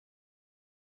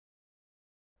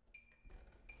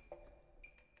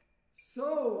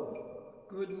So,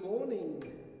 good morning.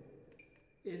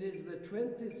 It is the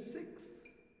 26th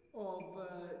of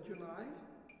July,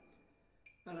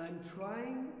 and I'm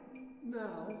trying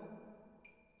now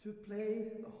to play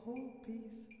the whole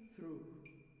piece through.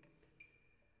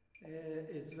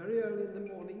 It's very early in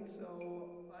the morning, so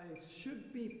I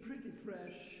should be pretty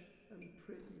fresh and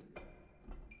pretty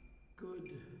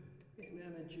good in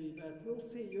energy, but we'll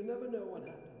see. You never know what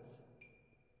happens.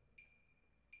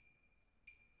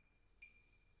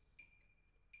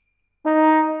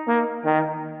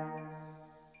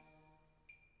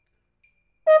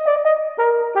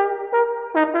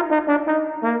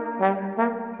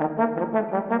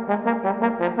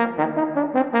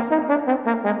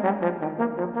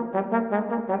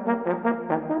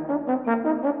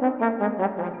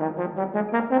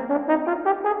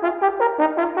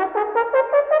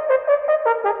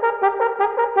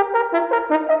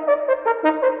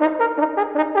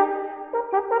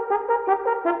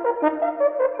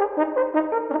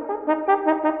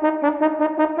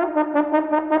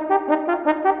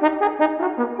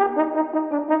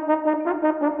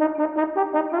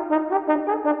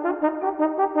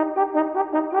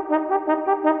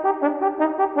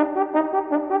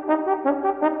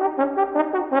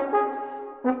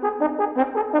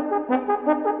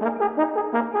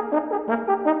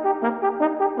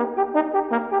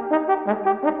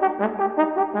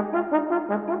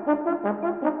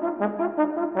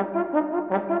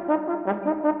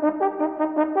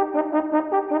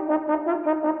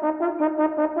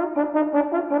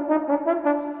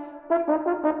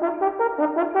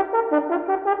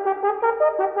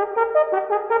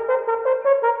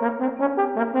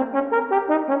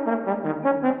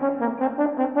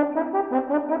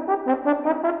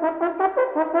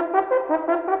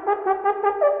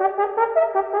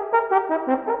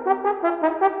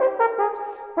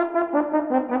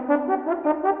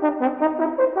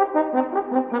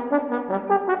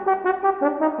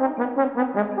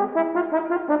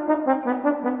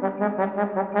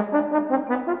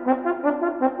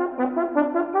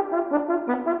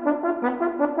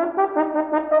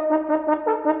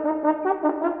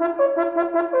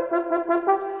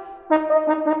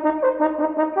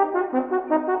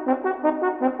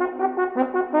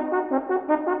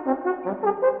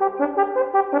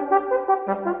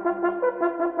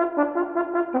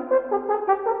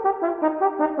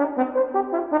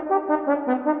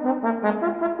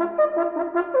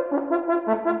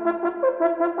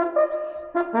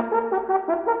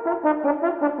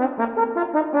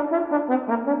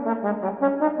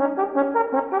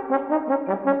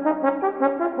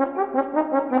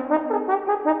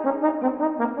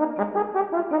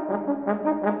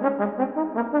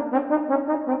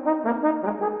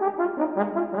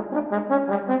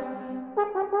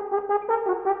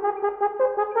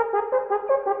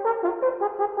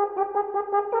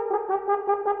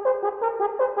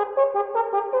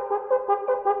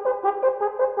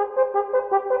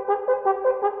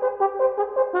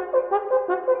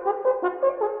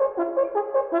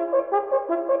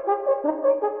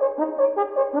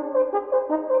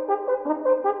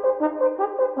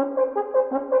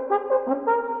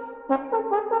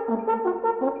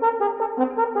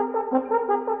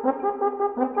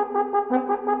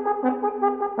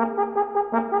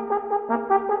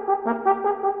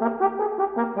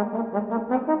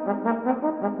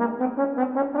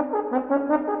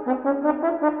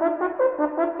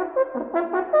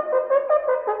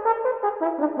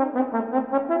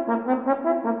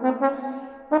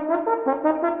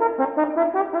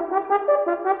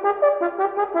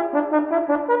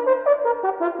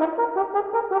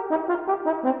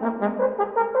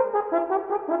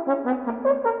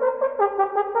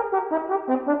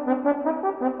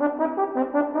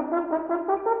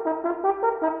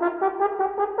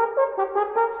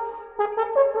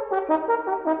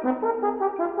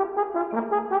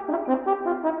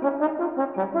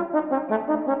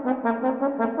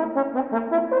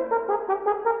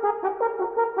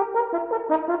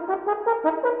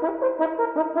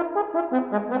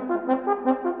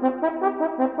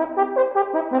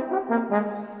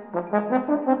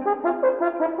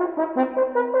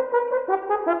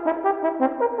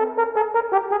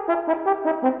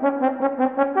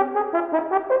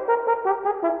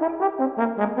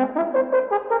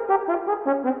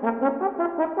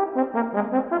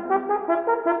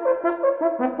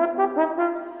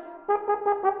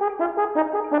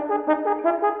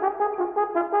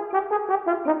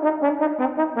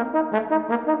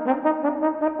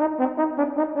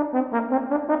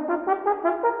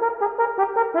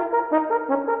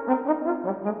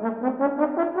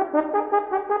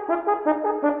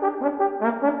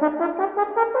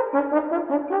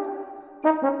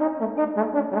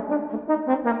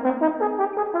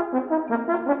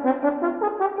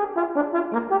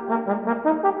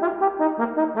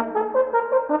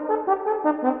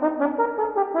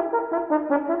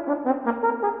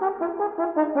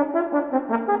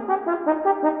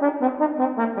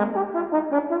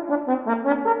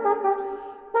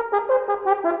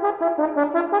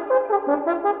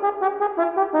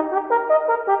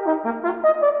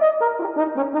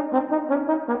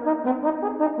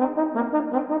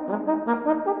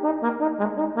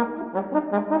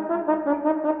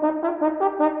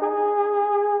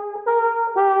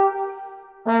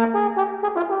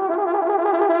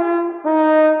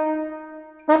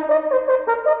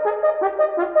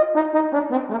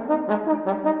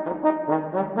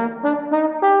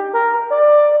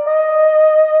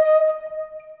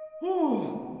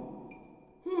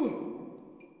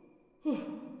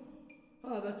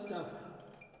 Oh, that's tough.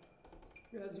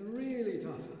 That's really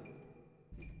tough.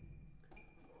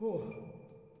 Oh.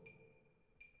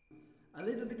 A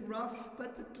little bit rough,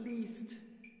 but at least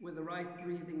with the right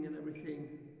breathing and everything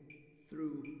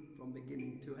through from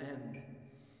beginning to end.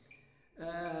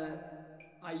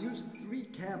 I used 3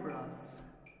 cameras,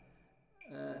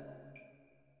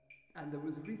 and there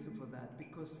was a reason for that,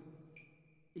 because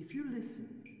if you listen,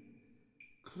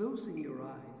 closing your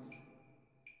eyes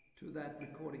to that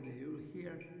recording, you'll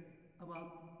hear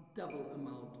about double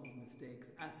amount of mistakes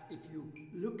as if you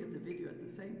look at the video at the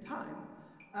same time.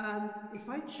 And if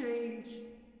I change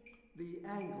the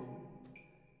angle,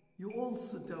 you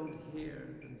also don't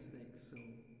hear the mistakes so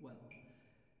well.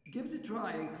 Give it a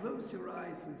try and close your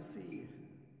eyes and see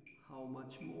how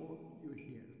much more you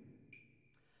hear.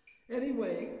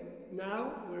 Anyway,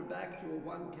 now we're back to a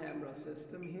 1-camera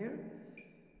system here,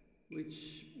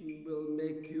 which will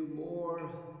make you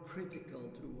more critical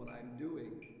to what I'm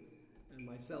doing, and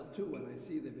myself too when I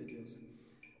see the videos.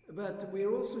 But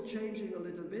we're also changing a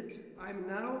little bit. I'm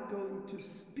now going to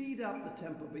speed up the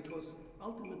tempo, because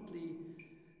ultimately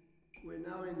we're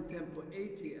now in tempo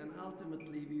 80, and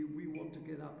ultimately we want to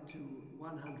get up to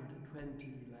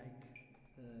 120, like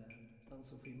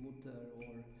Anne-Sophie Mutter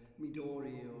or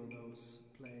Midori or those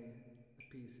play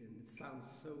a piece in. It sounds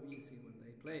so easy when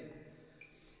they play it.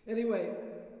 Anyway,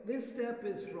 this step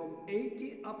is from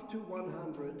 80 up to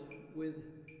 100 with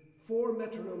 4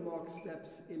 metronome mark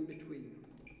steps in between.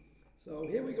 So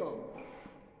here we go.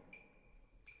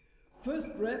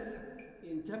 First breath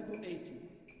in tempo 80.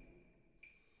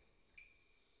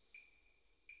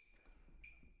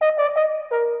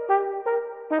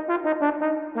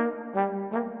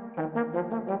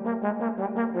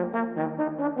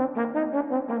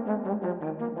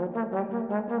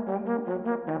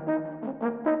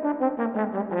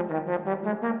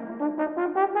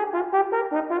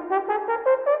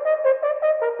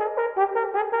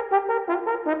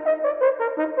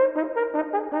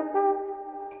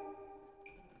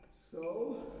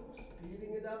 So,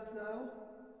 speeding it up now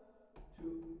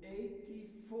to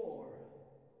 84.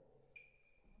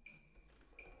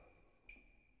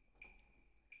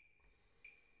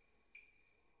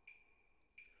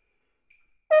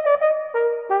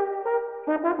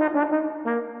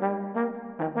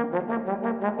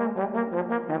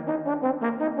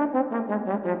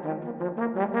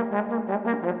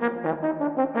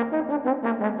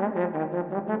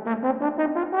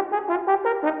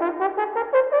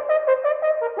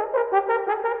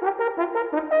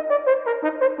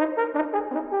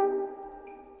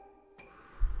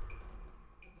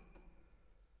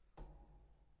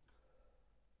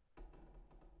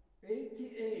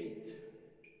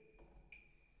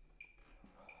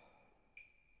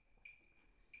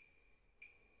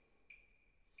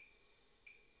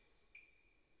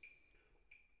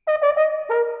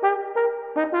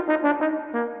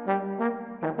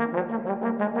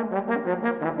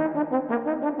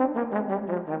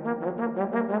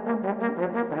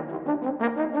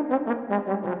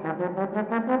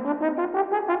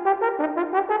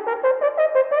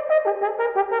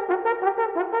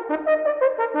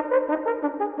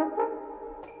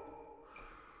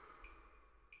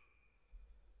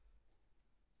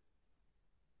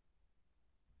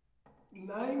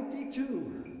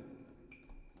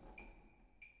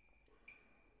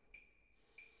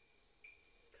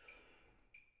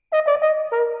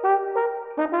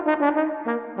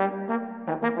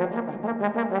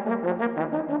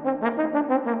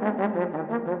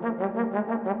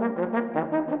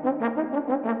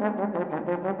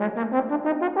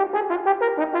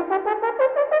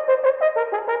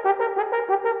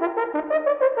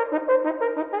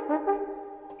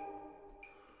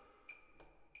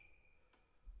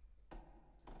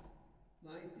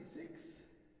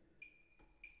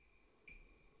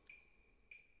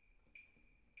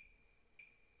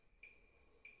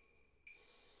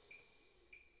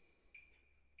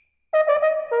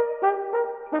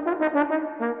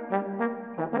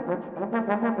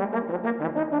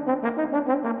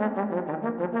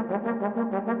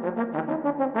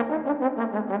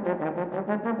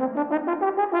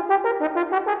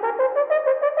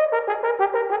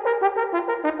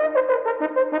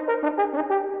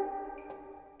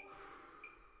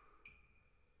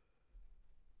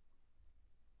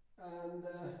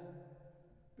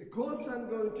 Because I'm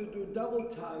going to do double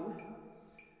tongue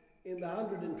in the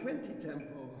 120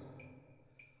 tempo,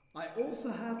 I also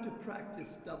have to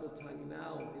practice double tongue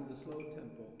now in the slow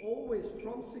tempo, always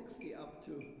from 60 up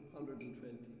to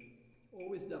 120,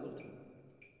 always double tongue.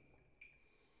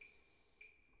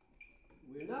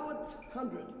 We're now at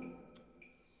 100.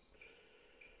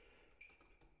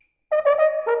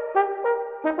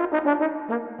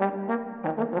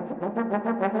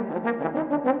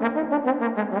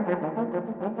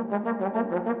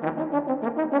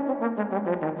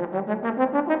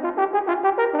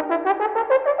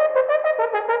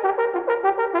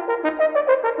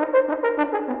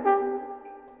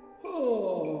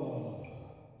 Oh,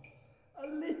 a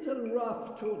little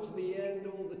rough towards the end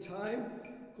all the time,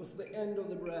 because the end of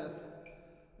the breath.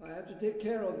 I have to take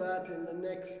care of that in the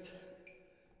next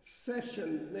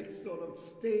session, next sort of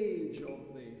stage of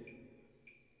the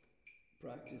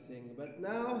practicing. But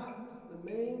now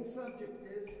the main subject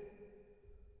is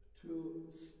to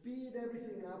speed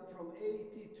everything up from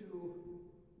 80 to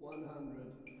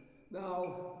 100.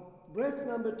 Now, breath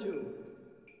number 2.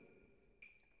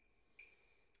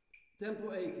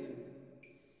 Tempo 80.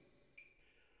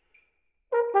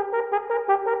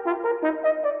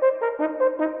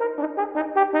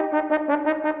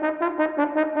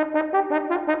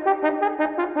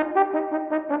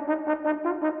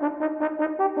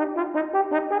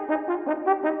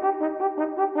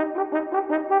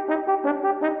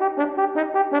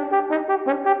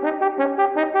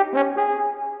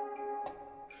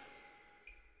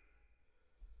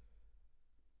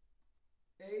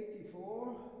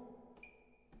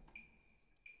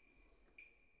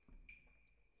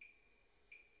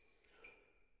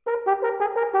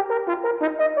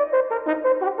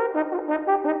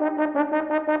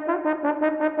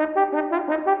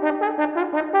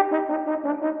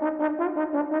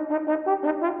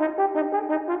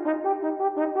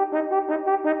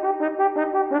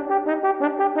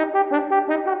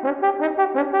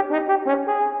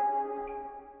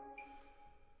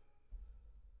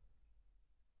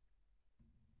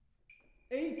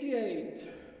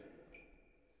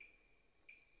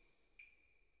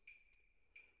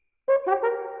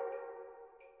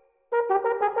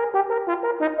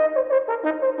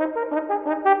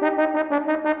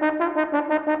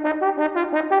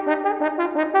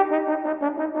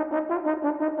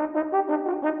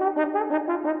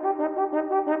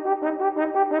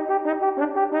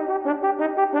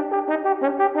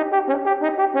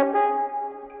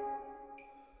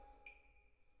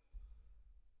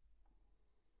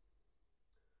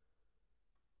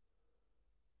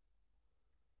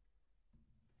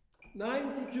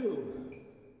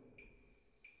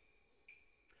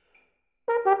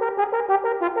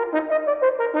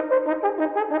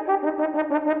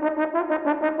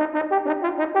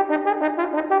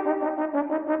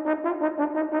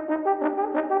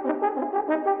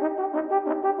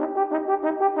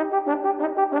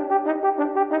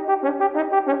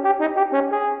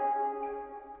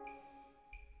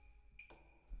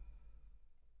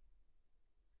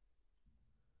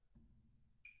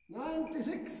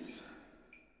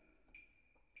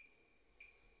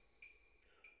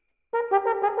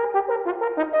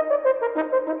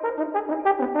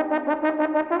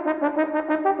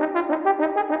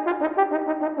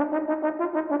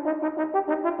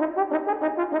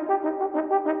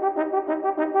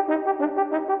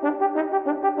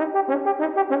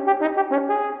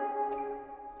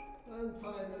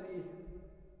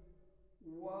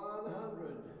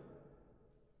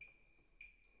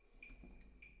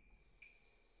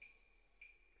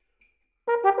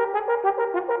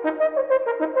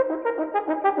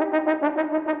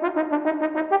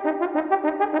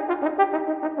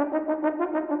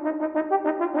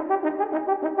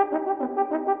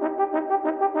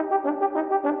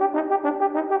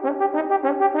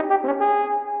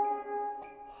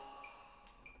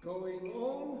 Going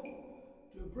on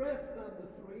to breath number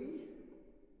 3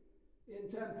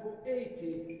 in tempo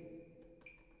 80.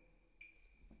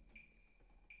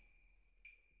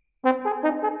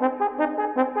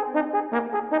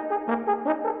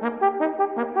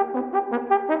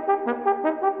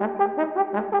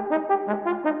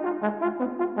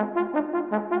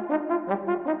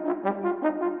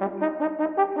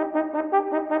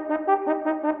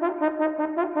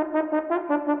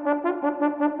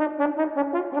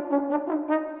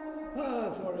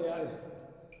 Sorry, I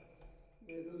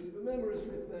made a little memory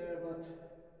slip there, but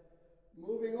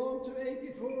moving on to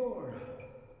 84.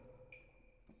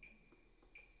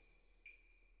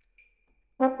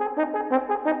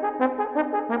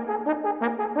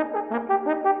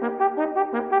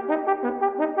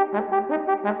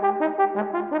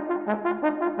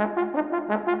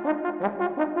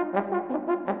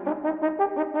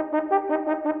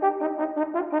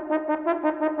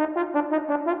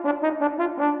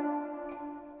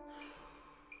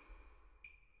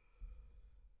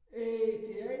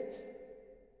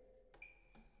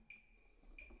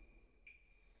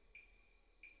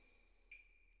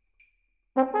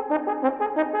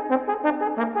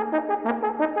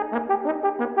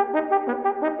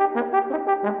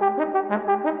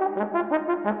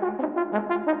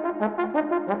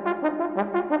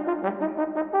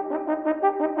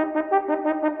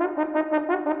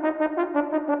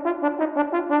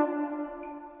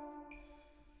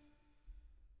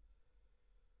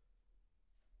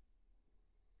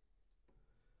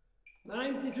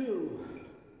 92.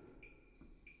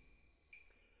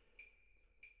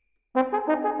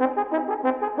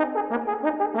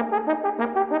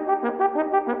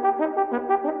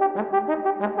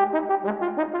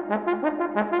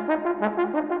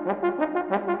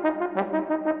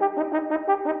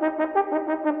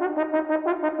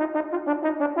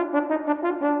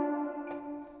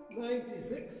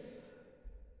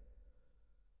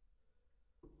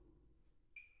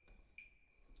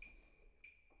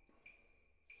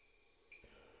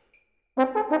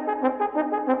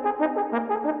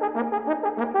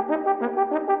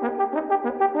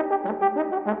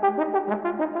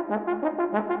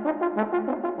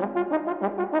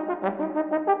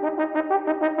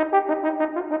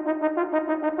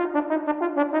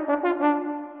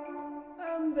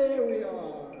 And there we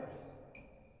are.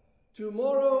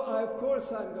 Tomorrow, of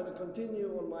course, I'm going to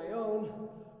continue on my own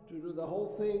to do the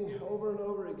whole thing over and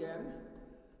over again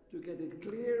to get it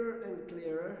clearer and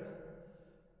clearer.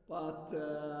 But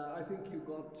I think you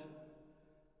got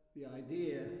the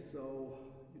idea, so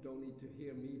you don't need to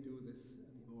hear me do this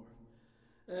anymore.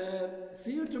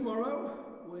 See you tomorrow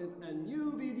with a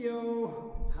new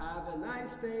video. Have a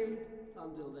nice day.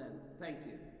 Until then, thank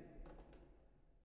you.